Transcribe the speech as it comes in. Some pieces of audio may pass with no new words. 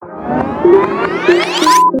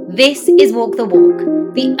This is Walk the Walk,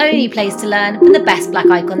 the only place to learn from the best Black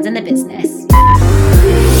icons in the business.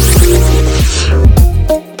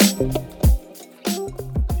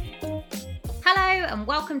 Hello and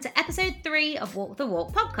welcome to episode 3 of Walk the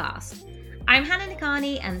Walk podcast. I'm Hannah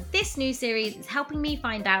Nikani and this new series is helping me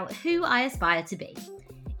find out who I aspire to be.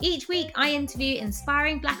 Each week I interview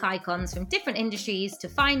inspiring Black icons from different industries to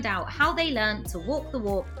find out how they learned to walk the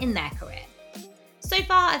walk in their career. So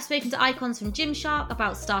far, I've spoken to icons from Gymshark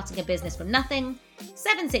about starting a business from nothing,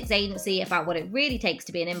 7six Agency about what it really takes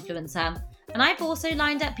to be an influencer, and I've also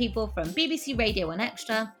lined up people from BBC Radio 1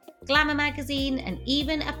 Extra, Glamour magazine, and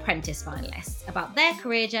even Apprentice finalists about their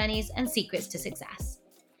career journeys and secrets to success.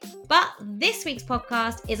 But this week's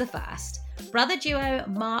podcast is a first. Brother duo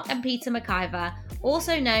Mark and Peter McIver,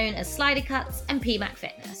 also known as Slider Cuts and PMAC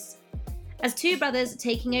Fitness. As two brothers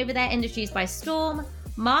taking over their industries by storm,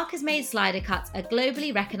 Mark has made Slider Cuts a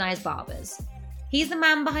globally recognised barbers. He's the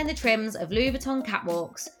man behind the trims of Louis Vuitton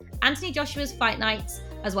catwalks, Anthony Joshua's fight nights,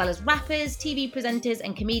 as well as rappers, TV presenters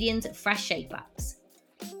and comedians at Fresh Shape-Ups.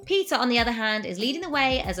 Peter, on the other hand, is leading the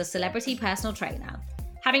way as a celebrity personal trainer,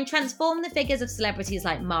 having transformed the figures of celebrities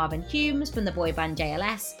like Marvin Humes from the boy band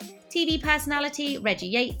JLS, TV personality Reggie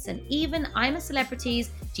Yates, and even I'm a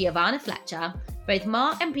Celebrity's Giovanna Fletcher. Both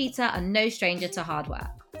Mark and Peter are no stranger to hard work.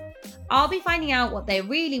 I'll be finding out what they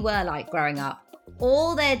really were like growing up,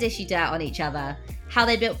 all their dishy dirt on each other, how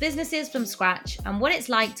they built businesses from scratch, and what it's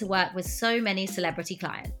like to work with so many celebrity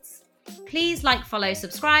clients. Please like, follow,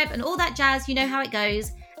 subscribe, and all that jazz, you know how it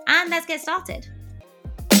goes, and let's get started.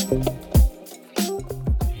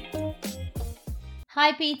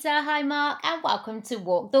 Hi Peter, hi Mark, and welcome to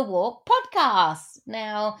Walk the Walk podcast.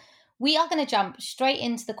 Now, we are going to jump straight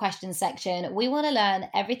into the questions section. We want to learn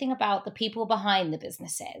everything about the people behind the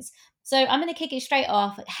businesses. So I'm going to kick it straight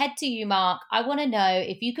off. Head to you, Mark. I want to know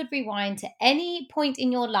if you could rewind to any point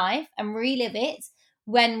in your life and relive it,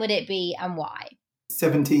 when would it be and why?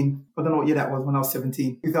 17. I don't know what year that was when I was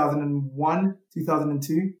 17. 2001,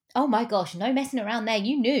 2002. Oh my gosh, no messing around there.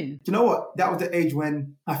 You knew. Do you know what? That was the age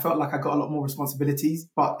when I felt like I got a lot more responsibilities,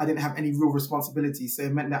 but I didn't have any real responsibilities. So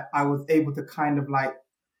it meant that I was able to kind of like,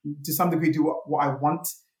 to some degree, do what I want,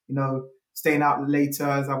 staying out later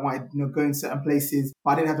as I wanted, going certain places.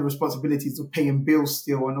 But I didn't have the responsibilities of paying bills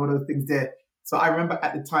still and all those things there. So I remember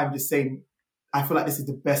at the time just saying, I feel like this is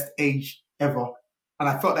the best age ever. And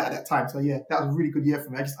I felt that at that time. So yeah, that was a really good year for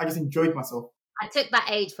me. I just enjoyed myself. I took that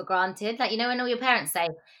age for granted. Like, when all your parents say,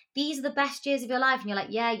 these are the best years of your life. And you're like,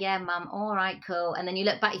 yeah, mum, all right, cool. And then you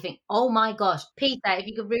look back, you think, oh my gosh, Peter, if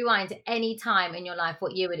you could rewind to any time in your life,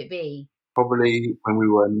 what year would it be? Probably when we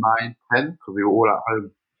were 9, 10, because we were all at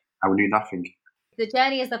home and we knew nothing. The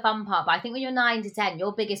journey is the fun part, but I think when you're 9 to 10,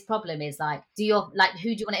 your biggest problem is who do you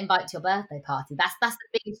want to invite to your birthday party? That's the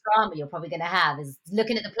biggest drama you're probably going to have, is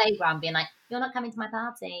looking at the playground being like, you're not coming to my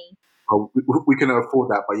party. Well, we can afford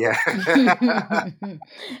that, but yeah.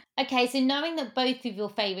 Okay, so knowing that both of your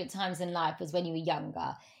favourite times in life was when you were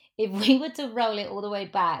younger, if we were to roll it all the way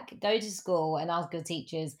back, go to school and ask your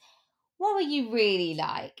teachers, what were you really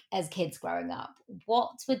like as kids growing up?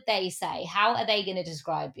 What would they say? How are they going to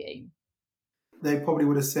describe you? They probably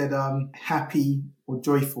would have said happy or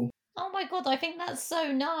joyful. Oh my God, I think that's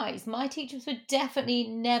so nice. My teachers would definitely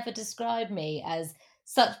never describe me as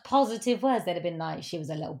such positive words. They'd have been like, she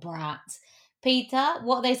was a little brat. Peter,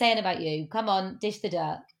 what are they saying about you? Come on, dish the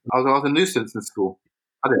dirt. I was a nuisance in school.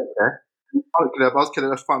 I didn't care. I was kidding.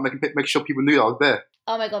 I was fine, making sure people knew I was there.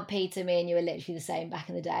 Oh my God, Peter, me and you were literally the same back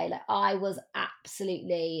in the day. I was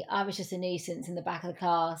just a nuisance in the back of the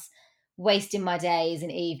class, wasting my days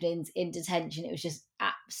and evenings in detention. It was just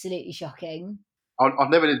absolutely shocking. I was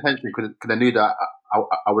never in detention because I knew that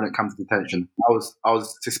I wouldn't come to detention. I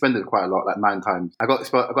was suspended quite a lot, like 9 times. I got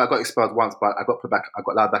expelled once, but I got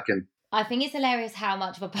allowed back in. I think it's hilarious how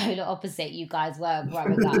much of a polar opposite you guys were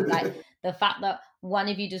growing up. Like the fact that one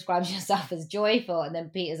of you describes yourself as joyful and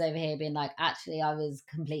then Peter's over here being like, actually, I was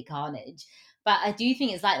complete carnage. But I do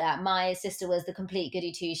think it's like that. My sister was the complete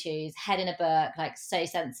goody two-shoes, head in a book, like so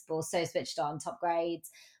sensible, so switched on, top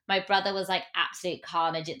grades. My brother was like absolute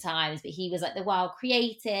carnage at times, but he was like the wild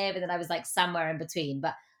creative. And then I was like somewhere in between.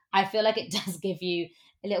 But I feel like it does give you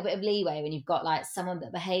a little bit of leeway when you've got like someone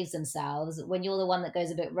that behaves themselves. When you're the one that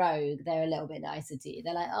goes a bit rogue, they're a little bit nicer to you.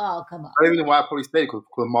 They're like, oh, come on. I don't even know why I probably stayed, because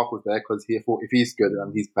Mark was there, because he thought if he's good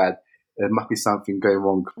and he's bad, there must be something going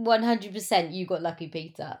wrong. 100% you got lucky,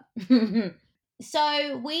 Peter.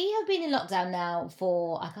 So we have been in lockdown now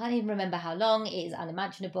for, I can't even remember how long. It is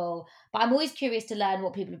unimaginable. But I'm always curious to learn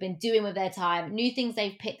what people have been doing with their time, new things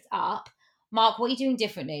they've picked up. Mark, what are you doing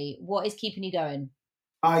differently? What is keeping you going?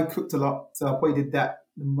 I cooked a lot, so I probably did that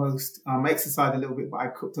the most. I exercised a little bit, but I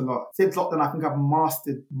cooked a lot. Since lockdown, I think I've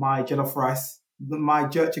mastered my jollof rice. My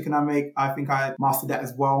jerk chicken I make, I think I mastered that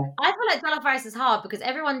as well. I feel like jollof rice is hard because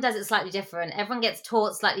everyone does it slightly different. Everyone gets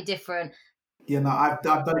taught slightly different. Yeah, no, I've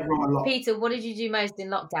done it wrong a lot. Peter, what did you do most in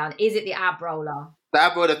lockdown? Is it the ab roller? The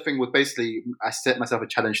ab roller thing was basically, I set myself a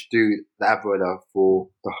challenge to do the ab roller for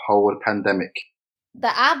the whole pandemic.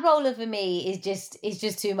 The ab roller for me is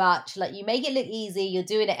just too much. Like, you make it look easy, you're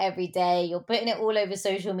doing it every day, you're putting it all over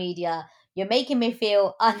social media, you're making me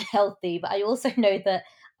feel unhealthy, but I also know that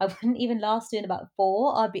I wouldn't even last doing about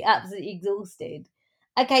 4. I'd be absolutely exhausted.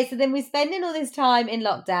 Okay, so then we're spending all this time in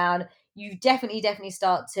lockdown. You definitely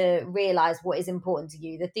start to realise what is important to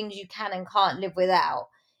you, the things you can and can't live without.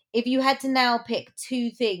 If you had to now pick 2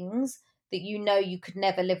 things that you know you could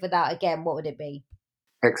never live without again, what would it be?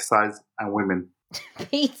 Exercise and women.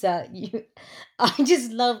 Peter, I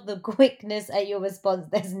just love the quickness at your response.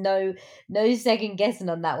 There's no second guessing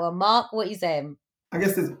on that one. Mark, what are you saying? I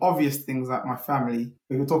guess there's obvious things like my family,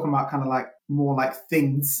 but you're talking about kind of like more like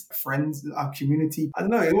things, friends, our community. I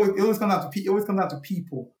don't know. It always comes down to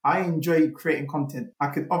people. I enjoy creating content. I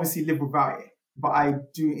could obviously live without it, but I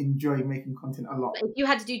do enjoy making content a lot. If you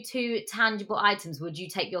had to do 2 tangible items, would you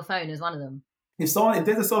take your phone as one of them? If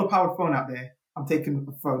there's a solar powered phone out there, I'm taking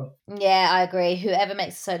a phone. Yeah, I agree. Whoever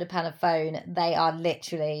makes a solar panel phone,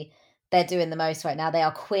 they're doing the most right now. They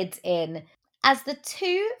are quids in. As the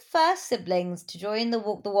 2 first siblings to join the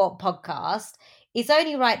Walk the Walk podcast, it's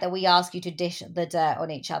only right that we ask you to dish the dirt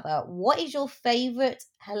on each other. What is your favourite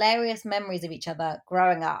hilarious memories of each other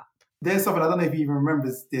growing up? There's something, I don't know if he even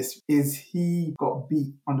remembers this, is he got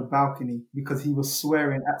beat on the balcony because he was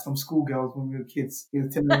swearing at some schoolgirls when we were kids. He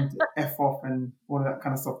was telling them to F off and all that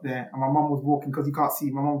kind of stuff there. And my mum was walking, because you can't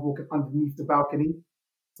see, my mum was walking underneath the balcony.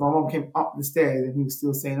 So my mum came up the stairs and he was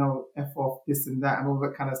still saying, oh, F off, this and that, and all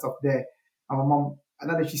that kind of stuff there. And my mum, I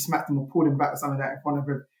don't know if she smacked him or pulled him back or something like that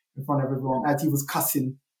in front of everyone as he was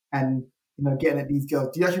cussing and, getting at these girls.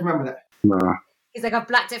 Do you actually remember that? No. He's like, I've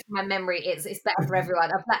blacked it from my memory. It's better for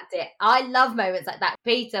everyone. I've blacked it. I love moments like that.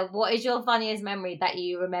 Peter, what is your funniest memory that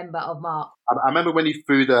you remember of Mark? I remember when he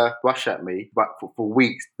threw the brush at me, but for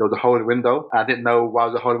weeks there was a hole in the window. And I didn't know why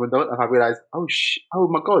there was a hole in the window. And I realised, oh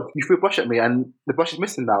my God, you threw a brush at me and the brush is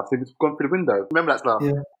missing now. So it's gone through the window. Remember that stuff?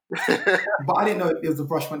 Yeah. But I didn't know it was the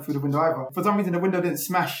brush went through the window either. For some reason, the window didn't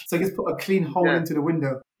smash. So he just put a clean hole into the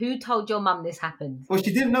window. Who told your mum this happened? Well,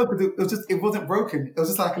 she didn't know because it wasn't broken. It was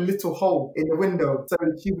just like a little hole in the window. So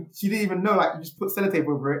she didn't even know, like, you just put sellotape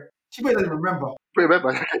over it. She probably doesn't remember.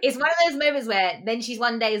 It's one of those moments where then she's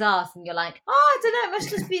one day's asked and you're like, oh, I don't know, it must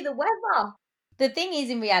just be the weather. The thing is,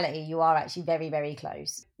 in reality, you are actually very, very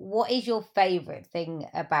close. What is your favourite thing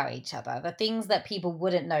about each other? The things that people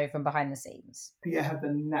wouldn't know from behind the scenes? Peter has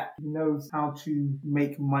a knack. He knows how to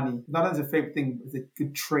make money. That is a favourite thing. It's a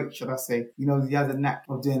good trait, should I say. He has a knack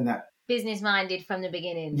of doing that. Business-minded from the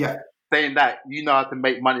beginning. Yeah. Saying that, you know how to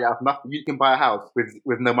make money out of nothing. You can buy a house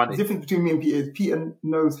with no money. The difference between me and Peter is Peter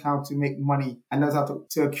knows how to make money and knows how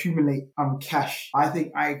to accumulate cash. I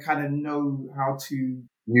think I kind of know how to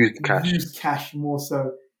use cash more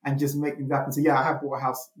so and just make things happen. So yeah, I have bought a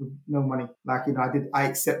house with no money. Like, I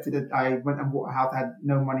accepted it. I went and bought a house. I had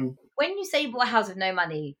no money. When you say you bought a house with no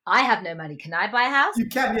money, I have no money. Can I buy a house? You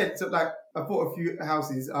can, yeah. So like, I bought a few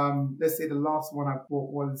houses. Let's say the last one I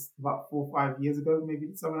bought was about 4 or 5 years ago, maybe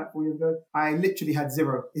something like 4 years ago. I literally had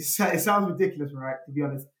zero. It sounds ridiculous, right? To be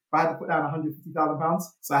honest, but I had to put down £150,000.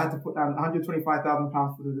 So I had to put down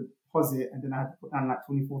 £125,000 for the deposit, and then I had to put down like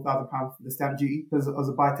 £24,000 for the stamp duty because it was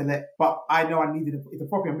a buy to let. But I know I needed it's a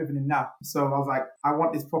property I'm living in now. So I was like, I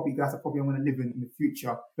want this property because that's a property I'm going to live in the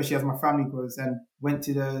future, especially as my family grows. And went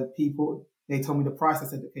to the people, they told me the price. I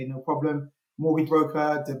said, okay, no problem. Mortgage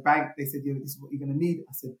broker, the bank, they said, this is what you're going to need.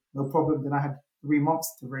 I said, no problem. Then I had 3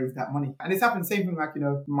 months to raise that money. And it's happened, same thing like,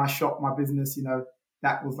 my shop, my business,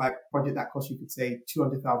 that was like a project that cost, you could say,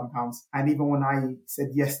 £200,000. And even when I said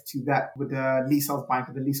yes to that with the lease I was buying,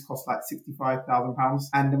 because the lease cost like £65,000.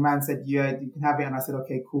 And the man said, yeah, you can have it. And I said,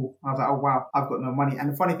 okay, cool. And I was like, oh, wow, I've got no money.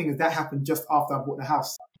 And the funny thing is that happened just after I bought the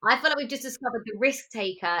house. I feel like we've just discovered the risk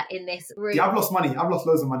taker in this room. Yeah, I've lost money. I've lost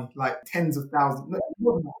loads of money, like tens of thousands.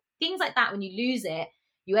 Things like that, when you lose it,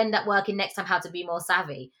 you end up working next time how to be more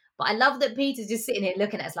savvy. But I love that Peter's just sitting here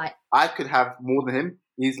looking at us like, I could have more than him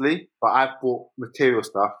easily, but I've bought material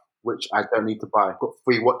stuff which I don't need to buy. I've got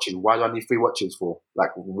free watching. Why do I need free watches for?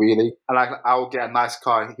 Like, really? And like, I will get a nice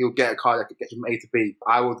car. He'll get a car that could get from A to B.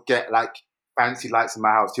 I would get like fancy lights in my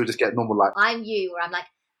house. He'll just get normal lights. I'm you, where I'm like,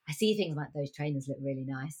 I see things like those trainers look really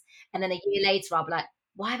nice. And then a year later, I'll be like,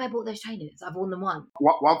 why have I bought those trainers? I've worn them once.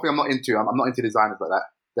 One thing I'm not into designers like that.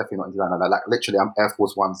 Definitely not into designers like that. Like, literally, I'm Air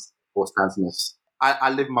Force Ones or Stan Smiths.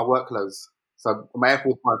 I live in my work clothes. So my Air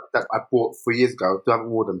Force One that I bought 3 years ago, still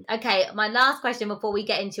haven't worn them. Okay, my last question before we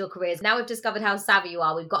get into your careers. Now we've discovered how savvy you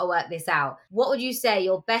are, we've got to work this out. What would you say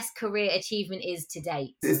your best career achievement is to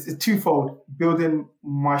date? It's twofold. Building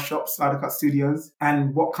my shop, Slider Cut Studios,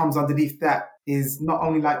 and what comes underneath that is not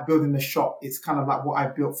only like building the shop, it's kind of like what I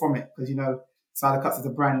built from it. Because, Slider Cuts as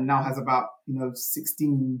a brand now has about,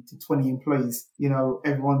 16 to 20 employees.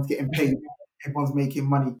 Everyone's getting paid, everyone's making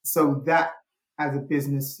money. So that as a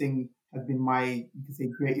business thing has been my, you could say,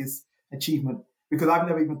 greatest achievement. Because I've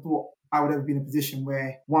never even thought I would ever be in a position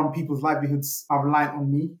where, one, people's livelihoods are reliant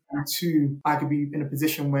on me, and two, I could be in a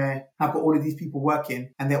position where I've got all of these people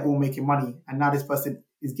working and they're all making money. And now this person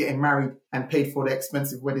is getting married and paid for their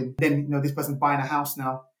expensive wedding. Then, this person's buying a house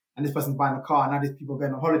now, and this person's buying a car, and now there's people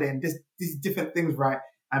going on holiday, and these different things, right?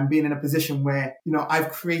 And being in a position where, I've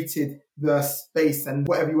created the space and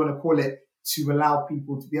whatever you want to call it to allow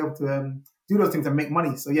people to be able to do those things and make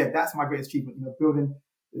money. So yeah, that's my greatest achievement, building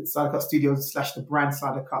Slider Cut Studios / the brand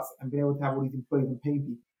Slider Cuts and being able to have all these employees and pay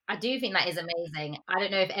people. I do think that is amazing. I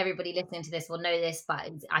don't know if everybody listening to this will know this, but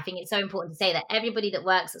I think it's so important to say that everybody that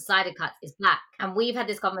works at Slider Cuts is Black. And we've had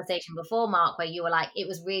this conversation before, Mark, where you were like, it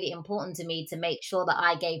was really important to me to make sure that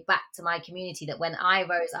I gave back to my community, that when I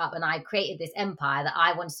rose up and I created this empire, that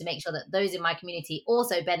I wanted to make sure that those in my community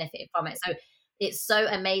also benefited from it. So it's so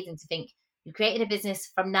amazing to think you created a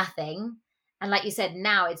business from nothing. And like you said,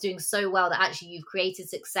 now it's doing so well that actually you've created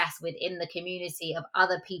success within the community of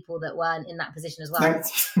other people that weren't in that position as well.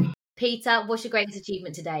 Thanks. Peter, what's your greatest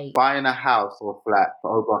achievement today? Buying a house or flat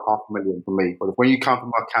for over $500,000 for me. When you come from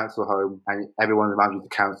a council home and everyone around you is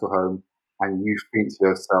a council home, and you think to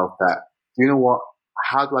yourself that, you know what,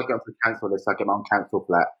 how do I get onto the council list? I get my own council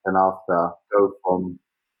flat, and after go from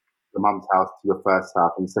the mum's house to your first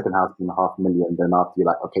house, and the second house being $500,000, then after you're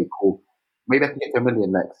like, okay, cool. Maybe I can get to $1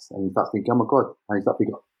 million next. And you start thinking, oh my God. And you start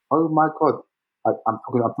thinking, oh my God. I'm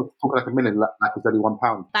talking like $1 million, like it's only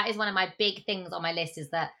 £1. That is one of my big things on my list, is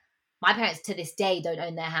that my parents to this day don't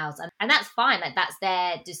own their house. And that's fine. Like, that's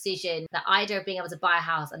their decision. The idea of being able to buy a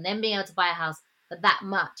house and then being able to buy a house for that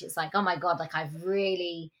much, it's like, oh my God, like I've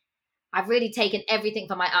really taken everything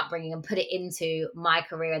from my upbringing and put it into my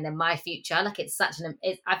career and then my future. Like, it's I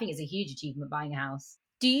think it's a huge achievement buying a house.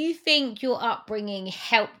 Do you think your upbringing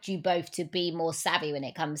helped you both to be more savvy when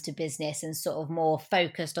it comes to business and sort of more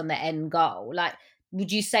focused on the end goal? Like,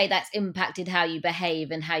 would you say that's impacted how you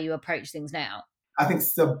behave and how you approach things now? I think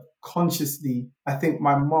subconsciously, I think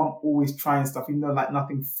my mom always trying stuff, even though like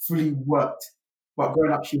nothing fully worked. But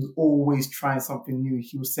growing up, she was always trying something new.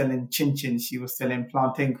 She was selling chin-chin, she was selling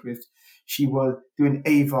plantain crisps, she was doing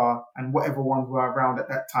Ava and whatever ones were around at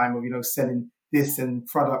that time of, selling this and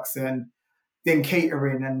products and then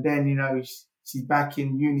catering. And then, she's back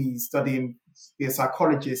in uni studying to be a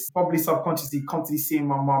psychologist. Probably subconsciously, constantly seeing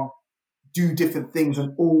my mom do different things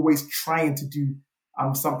and always trying to do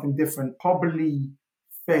something different, probably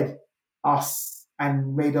fed us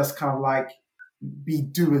and made us kind of like be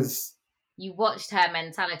doers. You watched her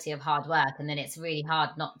mentality of hard work, and then it's really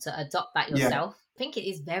hard not to adopt that yourself. Yeah. I think it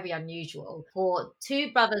is very unusual for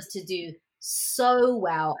two brothers to do so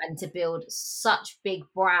well and to build such big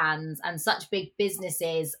brands and such big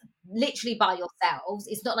businesses literally by yourselves.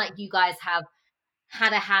 It's not like you guys have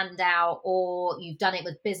had a handout or you've done it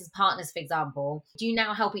with business partners, for example. Do you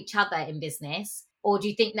now help each other in business? Or do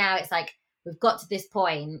you think now it's like we've got to this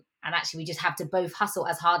point and actually we just have to both hustle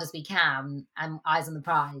as hard as we can and eyes on the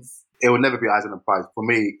prize? It will never be eyes on the prize. For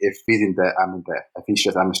me, if he's in debt, I'm in debt. If he's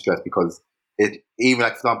stressed, I'm stressed, because even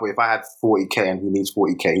like, for example, if I had 40K and he needs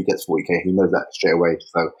 40K, he gets 40K. He knows that straight away.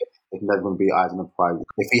 So it's never going to be eyes on the prize.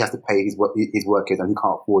 If he has to pay his workers and he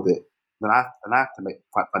can't afford it, then I have to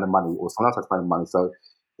find the money, or someone else has to find the money. So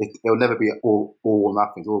it will never be all or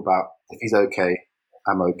nothing. It's all about, if he's okay,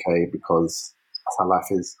 I'm okay, because that's how life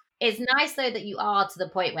is. It's nice, though, that you are to the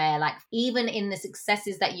point where, like, even in the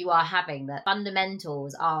successes that you are having, the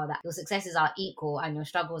fundamentals are that your successes are equal and your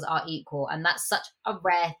struggles are equal. And that's such a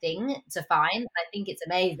rare thing to find. I think it's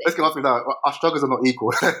amazing. Let's get off with that. Our struggles are not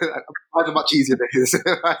equal. Mine are much easier than his.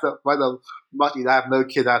 Mine are much easier. I have no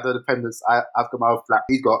kids. I have no dependents. I've got my own flat.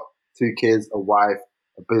 He's got 2 kids, a wife,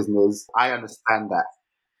 a business. I understand that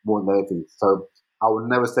more than anything. So I will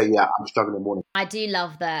never say, yeah, I'm struggling more. I do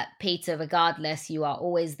love that, Peter, regardless, you are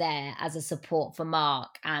always there as a support for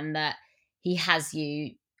Mark, and that he has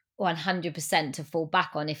you 100% to fall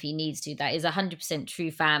back on if he needs to. That is 100%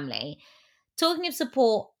 true family. Talking of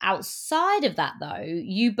support outside of that, though,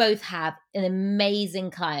 you both have an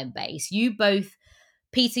amazing client base. You both,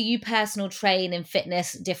 Peter, you personal train and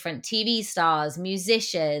fitness different TV stars,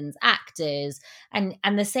 musicians, actors, and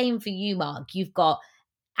the same for you, Mark. You've got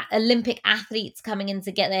Olympic athletes coming in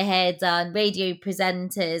to get their hair done, radio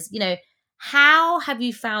presenters, how have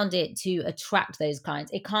you found it to attract those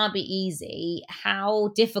clients? It can't be easy. How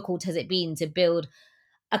difficult has it been to build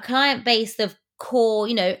a client base of core,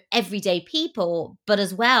 everyday people, but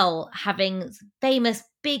as well having famous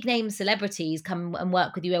big name celebrities come and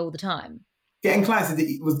work with you all the time? Getting clients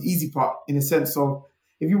was the easy part, in the sense of,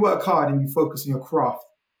 if you work hard and you focus on your craft,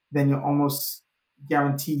 then you're almost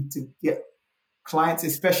guaranteed to get clients,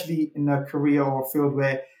 especially in a career or a field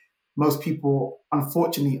where most people,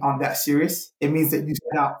 unfortunately, aren't that serious. It means that you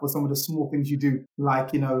stand out for some of the small things you do,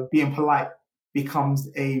 like, being polite becomes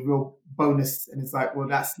a real bonus. And it's like, well,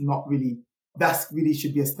 that really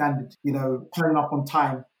should be a standard. Turning up on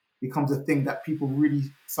time becomes a thing that people really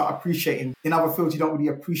start appreciating. In other fields, you don't really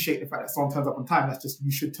appreciate the fact that someone turns up on time. That's just,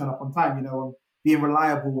 you should turn up on time, and being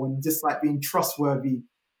reliable and just like being trustworthy.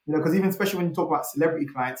 Because even especially when you talk about celebrity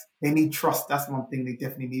clients, they need trust. That's one thing they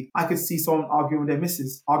definitely need. I could see someone arguing with their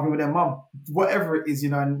missus, arguing with their mum, whatever it is,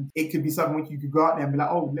 and it could be something where you could go out there and be like,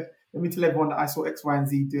 oh, let me tell everyone that I saw X, Y, and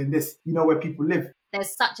Z doing this. Where people live.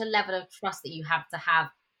 There's such a level of trust that you have to have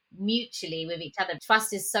mutually with each other.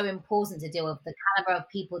 Trust is so important to deal with the caliber of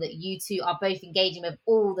people that you two are both engaging with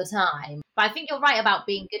all the time. But I think you're right about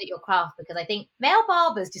being good at your craft, because I think male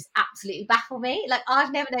barbers just absolutely baffle me. Like,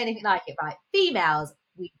 I've never known anything like it, right? Females,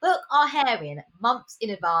 we book our hair in months in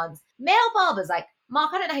advance. Male barbers, like,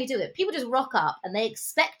 Mark, I don't know how you do it. People just rock up and they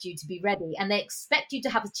expect you to be ready, and they expect you to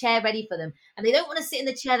have a chair ready for them, and they don't want to sit in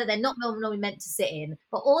the chair that they're not normally meant to sit in.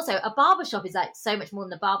 But also, a barbershop is like so much more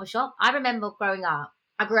than a barbershop. I remember growing up,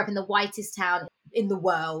 I grew up in the whitest town in the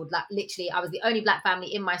world. Like, literally, I was the only black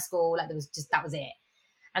family in my school. Like, that was it.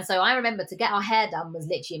 And so I remember, to get our hair done was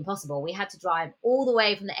literally impossible. We had to drive all the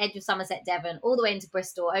way from the edge of Somerset, Devon, all the way into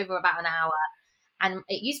Bristol, over about an hour. And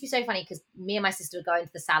it used to be so funny, because me and my sister would go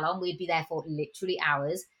into the salon. We'd be there for literally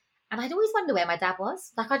hours. And I'd always wonder where my dad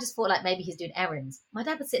was. Like, I just thought, like, maybe he's doing errands. My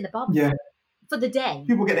dad would sit in the barber for the day.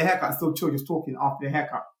 People get their haircut and still chill, just talking after their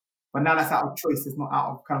haircut. But now that's out of choice. It's not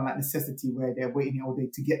out of kind of like necessity, where they're waiting all day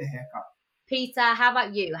to get the haircut. Peter, how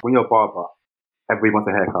about you? When you're a barber, everybody wants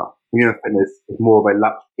a haircut. When you're in fitness, it's more of a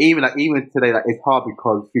luck. Even today, like, it's hard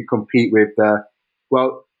because you compete with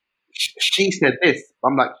she said this.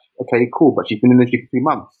 I'm like, okay, cool, but she's been in the industry for 3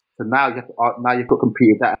 months. So now you've got to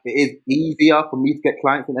compete with that. It is easier for me to get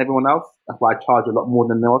clients than everyone else. That's why I charge a lot more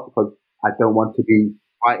than anyone else, because I don't want to be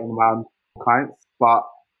fighting around clients. But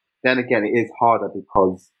then again, it is harder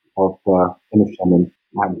because of the industry I'm in,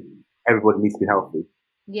 and everybody needs to be healthy.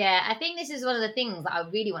 Yeah, I think this is one of the things that I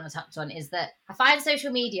really want to touch on, is that I find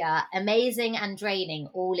social media amazing and draining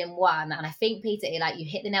all in one. And I think, Peter, like, you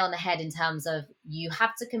hit the nail on the head in terms of, you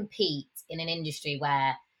have to compete in an industry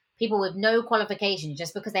where people with no qualifications,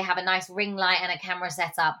 just because they have a nice ring light and a camera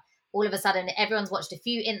set up, all of a sudden everyone's watched a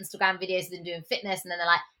few Instagram videos of them doing fitness, and then they're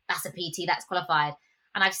like, that's a PT, that's qualified.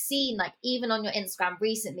 And I've seen, like, even on your Instagram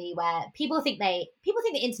recently, where people think the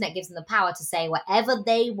internet gives them the power to say whatever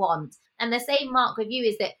they want. And the same, Mark, with you,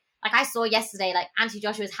 is that, like, I saw yesterday, like, Anthony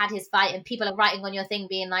Joshua's had his fight, and people are writing on your thing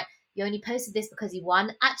being like, you only posted this because he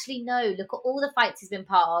won. Actually, no, look at all the fights he's been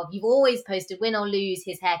part of. You've always posted, win or lose,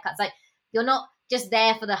 his haircuts. Like, you're not just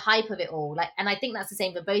there for the hype of it all. Like, and I think that's the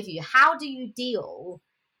same for both of you. How do you deal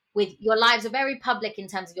with, your lives are very public in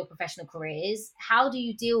terms of your professional careers? How do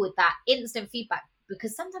you deal with that instant feedback?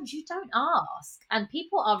 Because sometimes you don't ask, and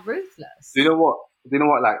people are ruthless. Do you know what?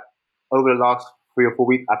 Like, over the last 3 or 4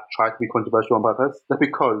 weeks, I've tried to be controversial on purpose. Just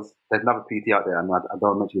because there's another PT out there, and I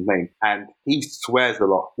don't mention his name, and he swears a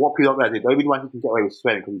lot. What people out there do, the only one who can get away with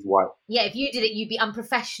swearing because he's white. Yeah, if you did it, you'd be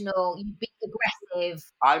unprofessional, you'd be aggressive.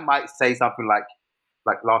 I might say something like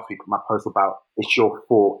last week, my post about, it's your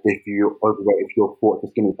fault if you're overweight, it's your fault if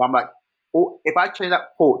you're skinny. But I'm like, if I change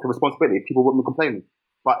that fault to responsibility, people wouldn't be complaining.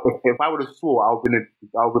 But if I would have swore, I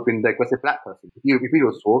would have been the aggressive black person. If you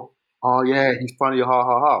would have swore, oh yeah, he's funny, ha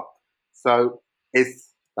ha ha. So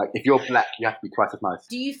it's like, if you're black, you have to be twice as nice.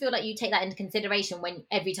 Do you feel like you take that into consideration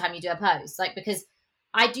every time you do a post? Like, because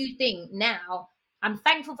I do think now, I'm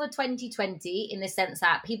thankful for 2020 in the sense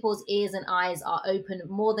that people's ears and eyes are open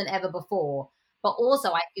more than ever before. But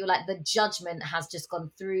also, I feel like the judgment has just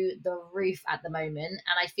gone through the roof at the moment.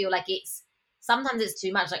 And I feel like sometimes it's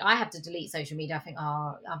too much. Like, I have to delete social media. I think,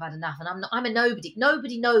 oh, I've had enough. And I'm a nobody.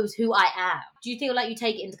 Nobody knows who I am. Do you feel like you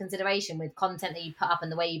take it into consideration with content that you put up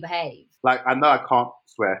and the way you behave? Like, I know I can't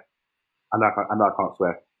swear. I know I can't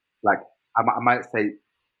swear. Like, I might say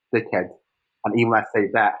dickhead. And even when I say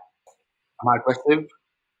that, am I aggressive?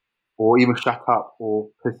 Or even shut up or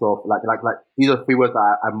piss off? Like these are 3 words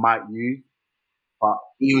that I might use. But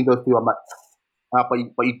even those 2, I'm like,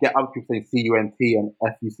 but you get other people saying CUNT and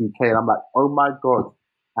FUCK, and I'm like, oh my God.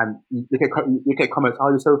 And you get comments, oh,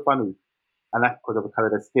 you're so funny. And that's because of the colour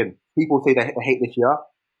of their skin. People say they hate this year,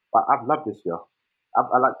 but I've loved this year.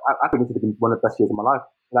 I think this has been one of the best years of my life.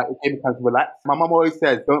 Like, it gave me time to relax. My mum always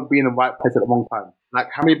says, don't be in the right place at the wrong time. Like,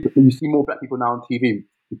 how many people, you see more black people now on TV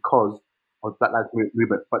because of Black Lives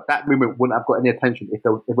Movement, but that movement wouldn't have got any attention if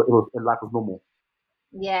life was normal.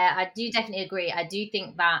 Yeah, I do definitely agree. I do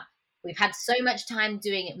think that we've had so much time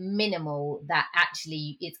doing minimal that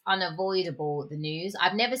actually it's unavoidable, the news.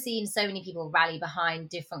 I've never seen so many people rally behind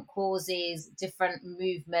different causes, different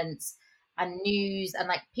movements and news, and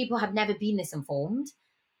like people have never been this informed.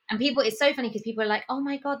 And people, it's so funny because people are like, oh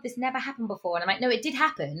my God, this never happened before. And I'm like, no, it did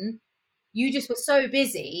happen. You just were so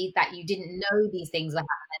busy that you didn't know these things were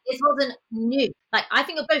happening. This wasn't new. Like, I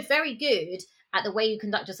think you're both very good at the way you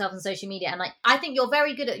conduct yourself on social media. And like, I think you're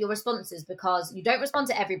very good at your responses because you don't respond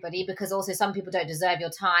to everybody, because also some people don't deserve your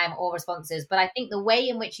time or responses. But I think the way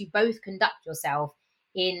in which you both conduct yourself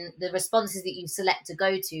in the responses that you select to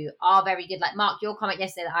go to are very good. Like, Mark, your comment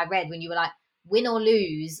yesterday that I read when you were like, win or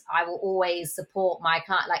lose, I will always support my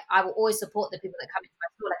client. Like, I will always support the people that come into my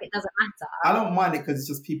store. Like, it doesn't matter. I don't mind it because it's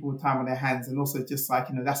just people with time on their hands, and also just like,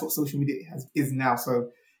 that's what social media is now. So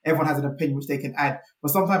everyone has an opinion which they can add,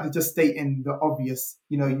 but sometimes it's just stating the obvious.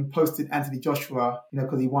 You posted Anthony Joshua,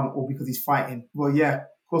 because he won or because he's fighting. Well, yeah,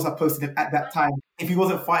 of course I posted him at that time. If he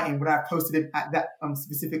wasn't fighting, would I have posted him at that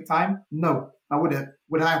specific time? No, I wouldn't.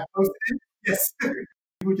 Would I have posted him? Yes.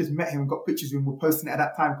 People just met him and got pictures of him, were posting it at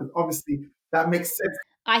that time because obviously that makes sense.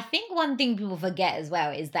 I think one thing people forget as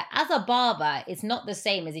well is that as a barber, it's not the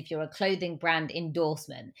same as if you're a clothing brand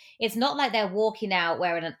endorsement. It's not like they're walking out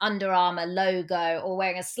wearing an Under Armour logo or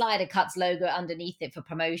wearing a Slider Cuts logo underneath it for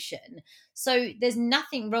promotion. So there's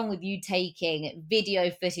nothing wrong with you taking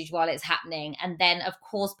video footage while it's happening and then, of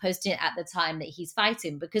course, posting it at the time that he's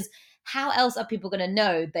fighting, because how else are people going to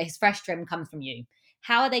know that his fresh trim comes from you?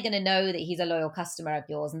 How are they going to know that he's a loyal customer of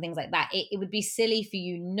yours and things like that? It would be silly for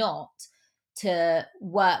you not to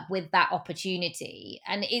work with that opportunity.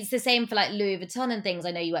 And it's the same for like Louis Vuitton and things.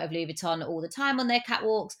 I know you work with Louis Vuitton all the time on their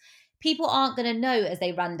catwalks. People aren't going to know as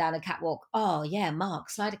they run down a catwalk, oh yeah, Mark,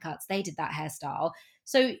 Slider Cuts, they did that hairstyle.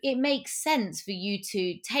 So it makes sense for you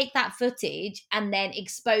to take that footage and then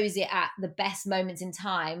expose it at the best moments in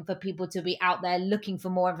time for people to be out there looking for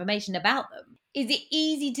more information about them. Is it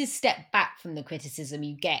easy to step back from the criticism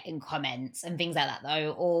you get in comments and things like that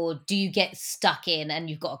though? Or do you get stuck in and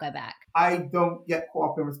you've got to go back? I don't get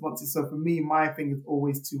caught up in responses. So for me, my thing is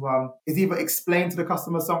always to, is either explain to the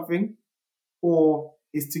customer something or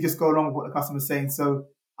is to just go along with what the customer's saying. So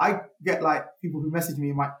I get like people who message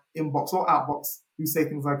me in my inbox or outbox who say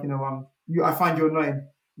things like, I find you annoying,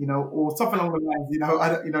 or something along those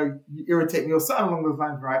lines, you irritate me or something along those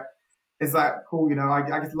lines, right? It's like, cool,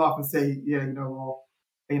 I just laugh and say, yeah,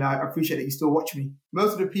 I appreciate that you still watch me.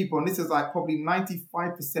 Most of the people, and this is like probably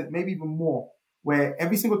 95%, maybe even more, where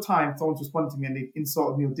every single time someone's responded to me and they've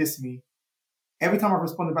insulted me or dissed me, every time I've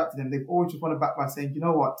responded back to them, they've always responded back by saying, you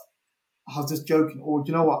know what, I was just joking, or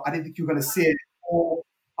you know what, I didn't think you were going to see it, or,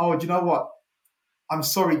 oh, do you know what, I'm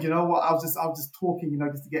sorry, do you know what, I was just talking,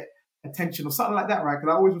 just to get attention or something like that, right?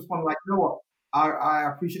 Because I always respond like, you know what, I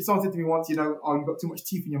appreciate, someone said to me once, oh, you've got too much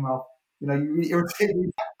teeth in your mouth. You really irritate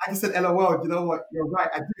me. I just said, LOL, you know what? You're right.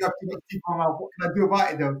 I do have too much teeth in my mouth. What can I do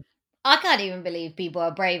about it, though? I can't even believe people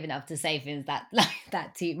are brave enough to say things like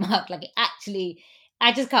that to Mark. Like,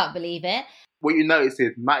 I just can't believe it. What you notice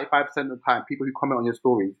is 95% of the time, people who comment on your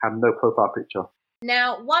stories have no profile picture.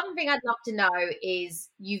 Now, one thing I'd love to know is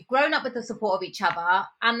you've grown up with the support of each other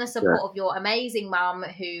and the support of your amazing mum,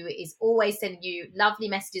 who is always sending you lovely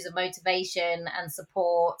messages of motivation and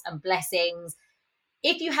support and blessings.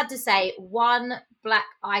 If you had to say one Black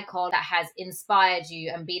icon that has inspired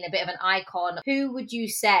you and been a bit of an icon, who would you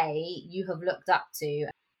say you have looked up to?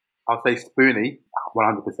 I'll say Spoonie,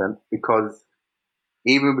 100%, because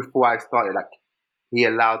even before I started, he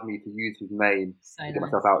allowed me to use his name to get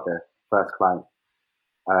myself out there. First client.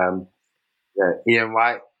 Ian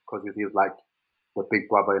Wright, because he was like the big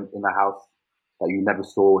brother in the house that you never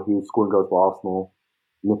saw. He was scoring goals for Arsenal.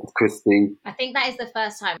 Nicholas Christie. I think that is the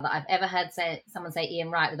first time that I've ever heard someone say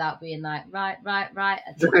Ian Wright without being like, right.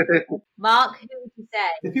 Mark, who would you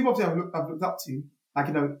say? The people I've looked up to,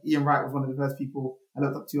 Ian Wright was one of the first people I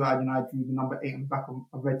looked up to. I drew the number 8 on the back of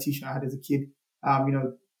a red t-shirt I had as a kid.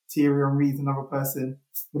 Thierry Henry is another person.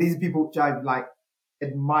 But these are people which I've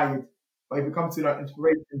admired. But if it comes to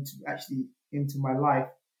inspiration to actually into my life,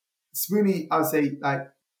 Spoonie, I would say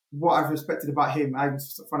what I've respected about him, I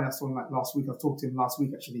saw him last week. I've talked to him last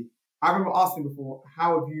week actually. I remember asking him before,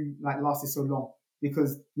 how have you lasted so long?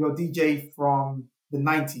 Because you're a DJ from the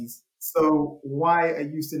 90s. So why are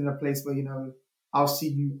you still in a place where, I'll see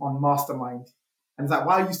you on Mastermind. And it's like,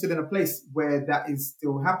 why are you still in a place where that is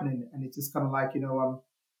still happening? And it's just kind of like,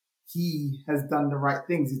 he has done the right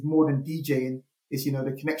things. It's more than DJing. It's,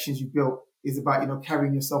 the connections you built is about,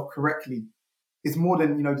 carrying yourself correctly. It's more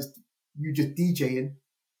than, just DJing.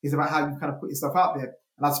 It's about how you kind of put yourself out there.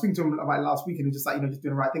 And I was speaking to him about it last week, and he was just like, just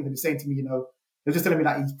doing the right thing. And he's saying to me, they're just telling me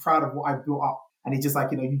that he's proud of what I built up. And he's just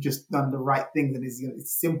like, you just done the right things, and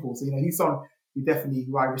it's simple. So, he's someone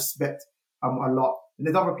who I respect a lot. And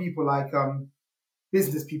there's other people like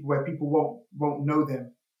business people where people won't know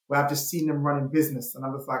them, where I've just seen them running business, and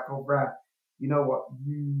I'm just like, oh, Brad, you know what?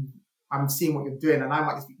 I'm seeing what you're doing, and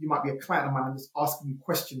you might be a client of mine. I'm just asking you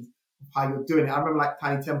questions of how you're doing it. I remember like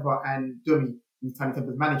Tiny Temper and Dummy, who's Tiny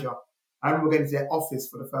Temper's manager. I remember going to their office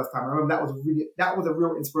for the first time. I remember that was a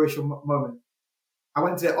real inspirational moment. I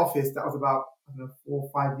went to their office. That was about 4 or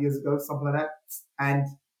 5 years ago, something like that, and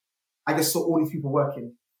I just saw all these people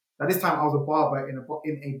working. At this time, I was a barber in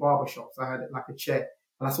a barber shop, so I had like a chair,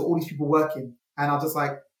 and I saw all these people working, and I was just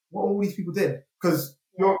like, what are all these people doing? Because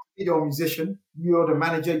you're a musician, you're the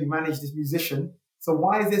manager, you manage this musician, so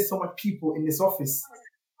why is there so much people in this office?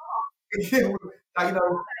 I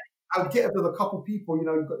get it with a couple people, you've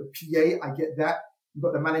got the PA, I get that. You've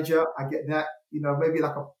got the manager, I get that. Maybe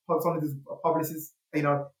like a publicist,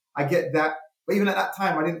 I get that. But even at that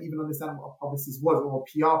time, I didn't even understand what a publicist was or a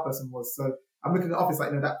PR person was. So I'm looking at the office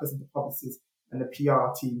like, that person's the publicist and the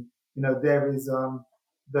PR team. There is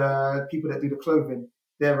the people that do the clothing.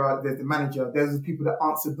 There's the manager. There's the people that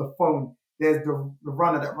answer the phone. There's the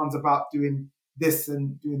runner that runs about doing this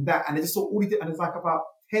and doing that. And they just saw all these, and it's like about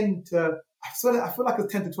 10 to, I feel like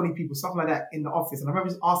it's 10 to 20 people, something like that in the office. And I remember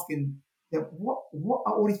just asking them, what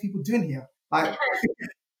are all these people doing here? Like,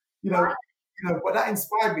 but that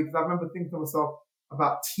inspired me because I remember thinking to myself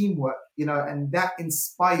about teamwork, and that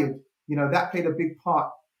inspired, that played a big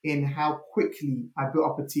part in how quickly I built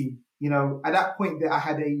up a team. At that point that I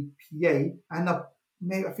had a PA and I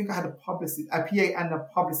think I had a PA and a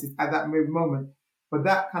publicist at that moment, but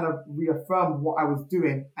that kind of reaffirmed what I was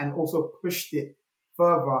doing and also pushed it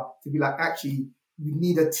further to be like, actually, you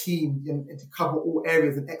need a team and to cover all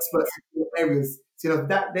areas and experts in all areas. So,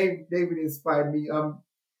 that they really inspired me.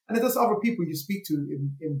 And there's also other people you speak to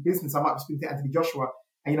in business. I might be speaking to Anthony Joshua.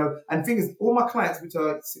 And, and the thing is, all my clients which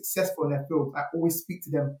are successful in their field, I always speak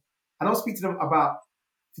to them. And I'll speak to them about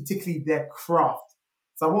particularly their craft.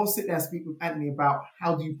 So I won't sit there and speak with Anthony about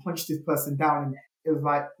how do you punch this person down. And it was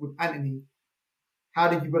like with Anthony, how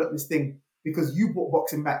did you build up this thing? Because you brought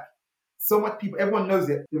boxing back. So much people, everyone knows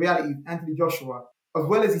it. The reality is Anthony Joshua, as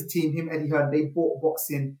well as his team, him, Eddie Hearn, they brought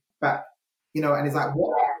boxing back. And it's like,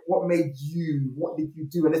 what made you, what did you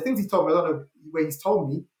do? And the things he told me, I don't know where he's told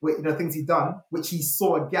me, things he's done, which he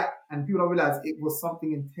saw a gap, and people don't realize it was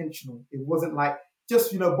something intentional. It wasn't like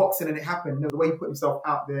just, boxing and it happened. The way he put himself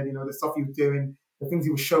out there, the stuff he was doing, the things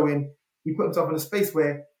he was showing, he put himself in a space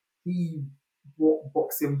where he brought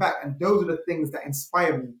boxing back. And those are the things that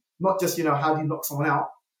inspire me. Not just, how do you knock someone out?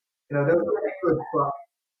 Those are very good, but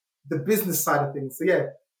the business side of things. So yeah,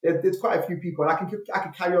 there's quite a few people, and I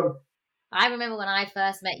can carry on. I remember when I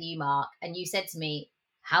first met you, Mark, and you said to me,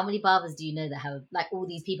 how many barbers do you know that have like all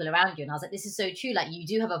these people around you? And I was like, this is so true. Like, you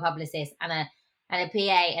do have a publicist and a PA.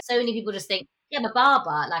 And so many people just think, yeah, I'm a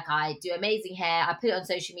barber. Like, I do amazing hair. I put it on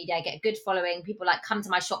social media. I get a good following. People like come to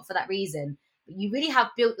my shop for that reason. But you really have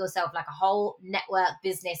built yourself like a whole network,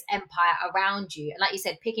 business, empire around you. And like you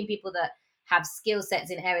said, picking people that have skill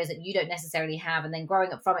sets in areas that you don't necessarily have and then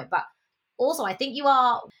growing up from it. But also, I think you're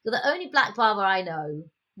the only black barber I know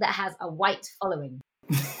that has a white following.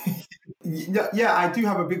 Yeah, I do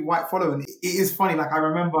have a big white following. It is funny. Like, I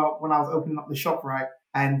remember when I was opening up the shop, right?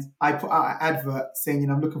 And I put out an advert saying,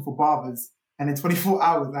 I'm looking for barbers. And in 24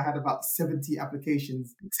 hours, I had about 70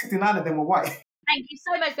 applications. 69 of them were white. Thank you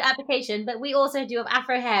so much for application. But we also do have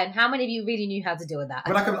Afro hair. And how many of you really knew how to deal with that?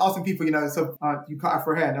 When I kept asking people, so you cut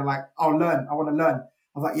Afro hair? And they're like, I'll learn. I want to learn.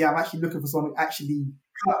 I was like, yeah, I'm actually looking for someone who actually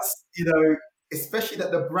cuts, especially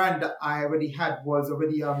that the brand that I already had was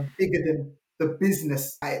already bigger than the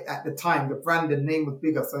business at the time. The brand and name was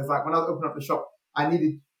bigger. So it's like when I was opening up the shop, I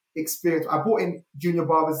needed experience. I brought in junior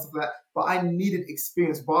barbers and stuff like that, but I needed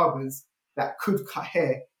experienced barbers that could cut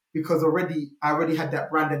hair because I already had that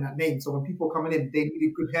brand and that name. So when people were coming in, they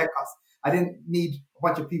needed good haircuts. I didn't need a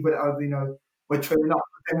bunch of people that were training up.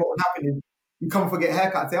 But then what would happen is you come for get a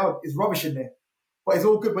haircut and say, oh, it's rubbish in there. But it's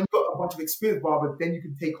all good when you've got a bunch of experienced barbers, then you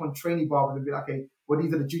can take on trainee barbers and be like, okay, well,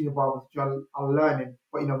 these are the junior barbers which are learning.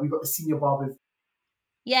 But, we've got the senior barbers.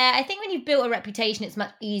 Yeah, I think when you've built a reputation, it's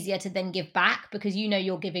much easier to then give back because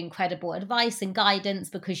you're giving credible advice and guidance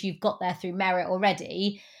because you've got there through merit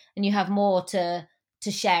already and you have more to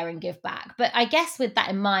to share and give back. But I guess with that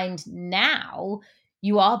in mind now,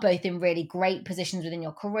 you are both in really great positions within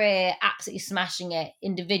your career, absolutely smashing it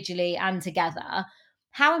individually and together.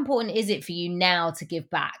 How important is it for you now to give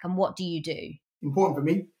back, and what do you do? Important for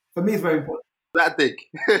me. For me, it's very important. That big.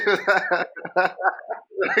 Okay.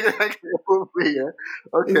 It's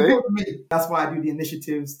important for me. That's why I do the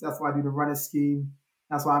initiatives. That's why I do the runner scheme.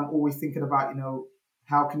 That's why I'm always thinking about,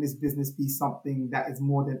 how can this business be something that is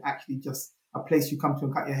more than actually just a place you come to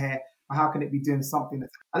and cut your hair? Or how can it be doing something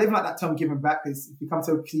I don't even like that term giving back, because it becomes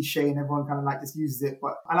so cliche and everyone kind of like just uses it.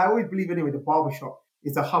 And I always believe anyway, the barbershop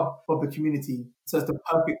is a hub of the community. So it's the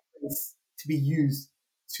perfect place to be used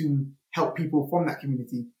to help people from that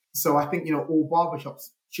community. So I think, all barbershops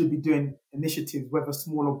should be doing initiatives, whether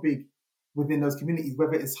small or big, within those communities,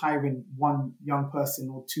 whether it's hiring one young person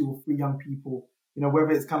or 2 or 3 young people, whether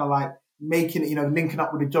it's kind of like making it, linking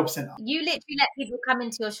up with a job centre. You literally let people come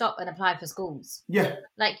into your shop and apply for schools. Yeah.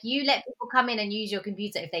 Like, you let people come in and use your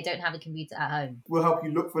computer if they don't have a computer at home. We'll help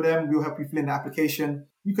you look for them. We'll help you fill in the application.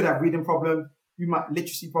 You could have reading problem. You might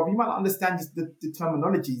literacy problem. You might not understand just the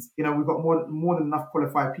terminologies. We've got more than enough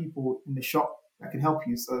qualified people in the shop that can help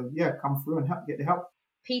you. So yeah, come through and get the help.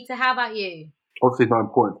 Peter, how about you? Obviously, it's not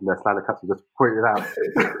important to let Slider Cuts, you just point it out.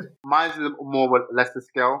 Mine's a little more of a lesser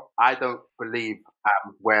scale. I don't believe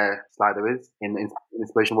where Slider is in the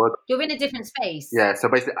inspiration world. You're in a different space. Yeah, so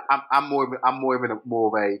basically, I'm more of a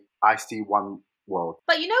I see one world.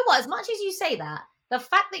 But you know what? As much as you say that, the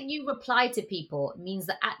fact that you reply to people means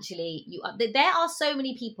that actually there are so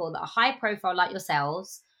many people that are high profile like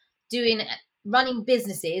yourselves, running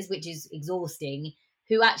businesses, which is exhausting,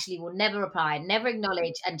 who actually will never reply, never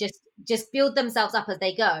acknowledge, and just build themselves up as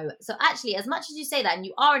they go. So actually, as much as you say that, and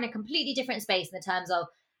you are in a completely different space in the terms of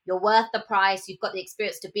you're worth the price, you've got the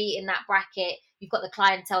experience to be in that bracket, you've got the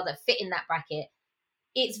clientele that fit in that bracket,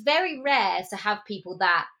 it's very rare to have people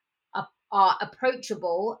that are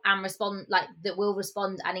approachable and that will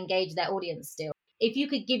respond and engage their audience still. If you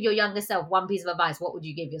could give your younger self one piece of advice, what would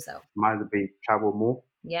you give yourself? Mine would be travel more.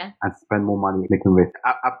 Yeah. And spend more money making risk.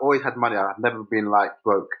 I've always had money. I've never been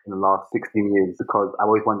broke in the last 16 years because I've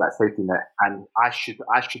always wanted that safety net. And I should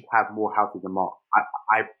have more houses than Mark.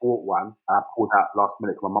 I bought one. And I pulled out last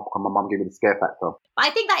minute because my mum gave me the scare factor. But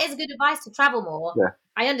I think that is good advice, to travel more. Yeah.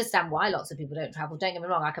 I understand why lots of people don't travel. Don't get me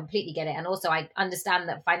wrong. I completely get it. And also I understand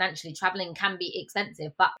that financially traveling can be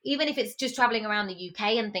expensive. But even if it's just traveling around the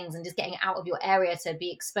UK and things and just getting out of your area to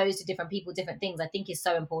be exposed to different people, different things, I think is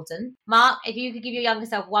so important. Mark, if you could give your younger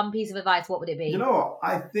self one piece of advice, what would it be? You know what?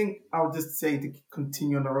 I think I would just say to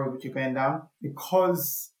continue on the road that you're going down,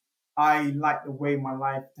 because I like the way my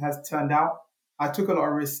life has turned out. I took a lot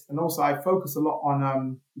of risks, and also I focus a lot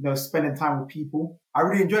on, spending time with people. I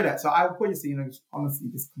really enjoy that. So I would probably say, honestly,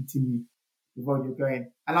 just continue the road you're going.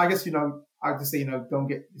 And I guess, I would just say, don't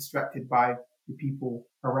get distracted by the people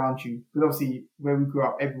around you. Because obviously where we grew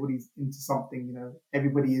up, everybody's into something,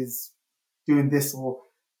 everybody is doing this or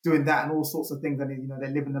doing that and all sorts of things. And, they're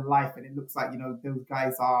living a life and it looks like, those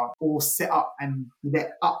guys are all set up and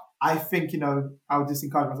they're up. I think, I would just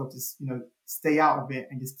encourage myself to, stay out of it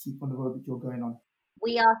and just keep on the road that you're going on.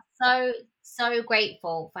 We are so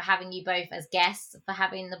grateful for having you both as guests, for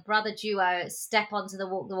having the brother duo step onto the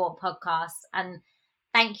Walk the Walk podcast. And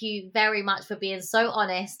thank you very much for being so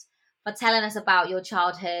honest, for telling us about your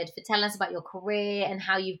childhood, for telling us about your career and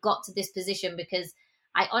how you've got to this position. Because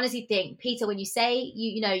I honestly think, Peter, when you say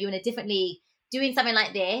you're in a different league, doing something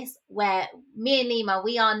like this, where me and Lima,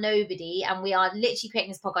 we are nobody, and we are literally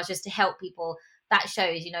creating this podcast just to help people, that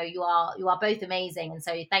shows, you are both amazing. And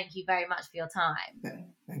so thank you very much for your time.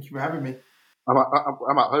 Thank you for having me. I'm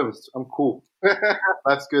at home. I'm cool.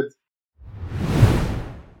 That's good.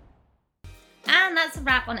 And that's a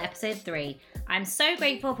wrap on episode 3. I'm so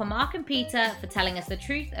grateful for Mark and Peter for telling us the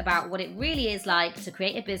truth about what it really is like to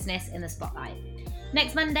create a business in the spotlight.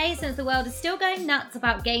 Next Monday, since the world is still going nuts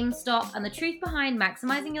about GameStop and the truth behind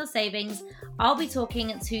maximizing your savings, I'll be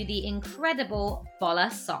talking to the incredible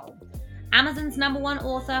Bola Sol, Amazon's #1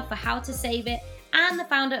 author for How to Save It and the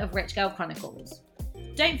founder of Rich Girl Chronicles.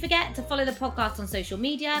 Don't forget to follow the podcast on social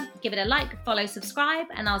media, give it a like, follow, subscribe,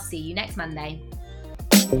 and I'll see you next Monday.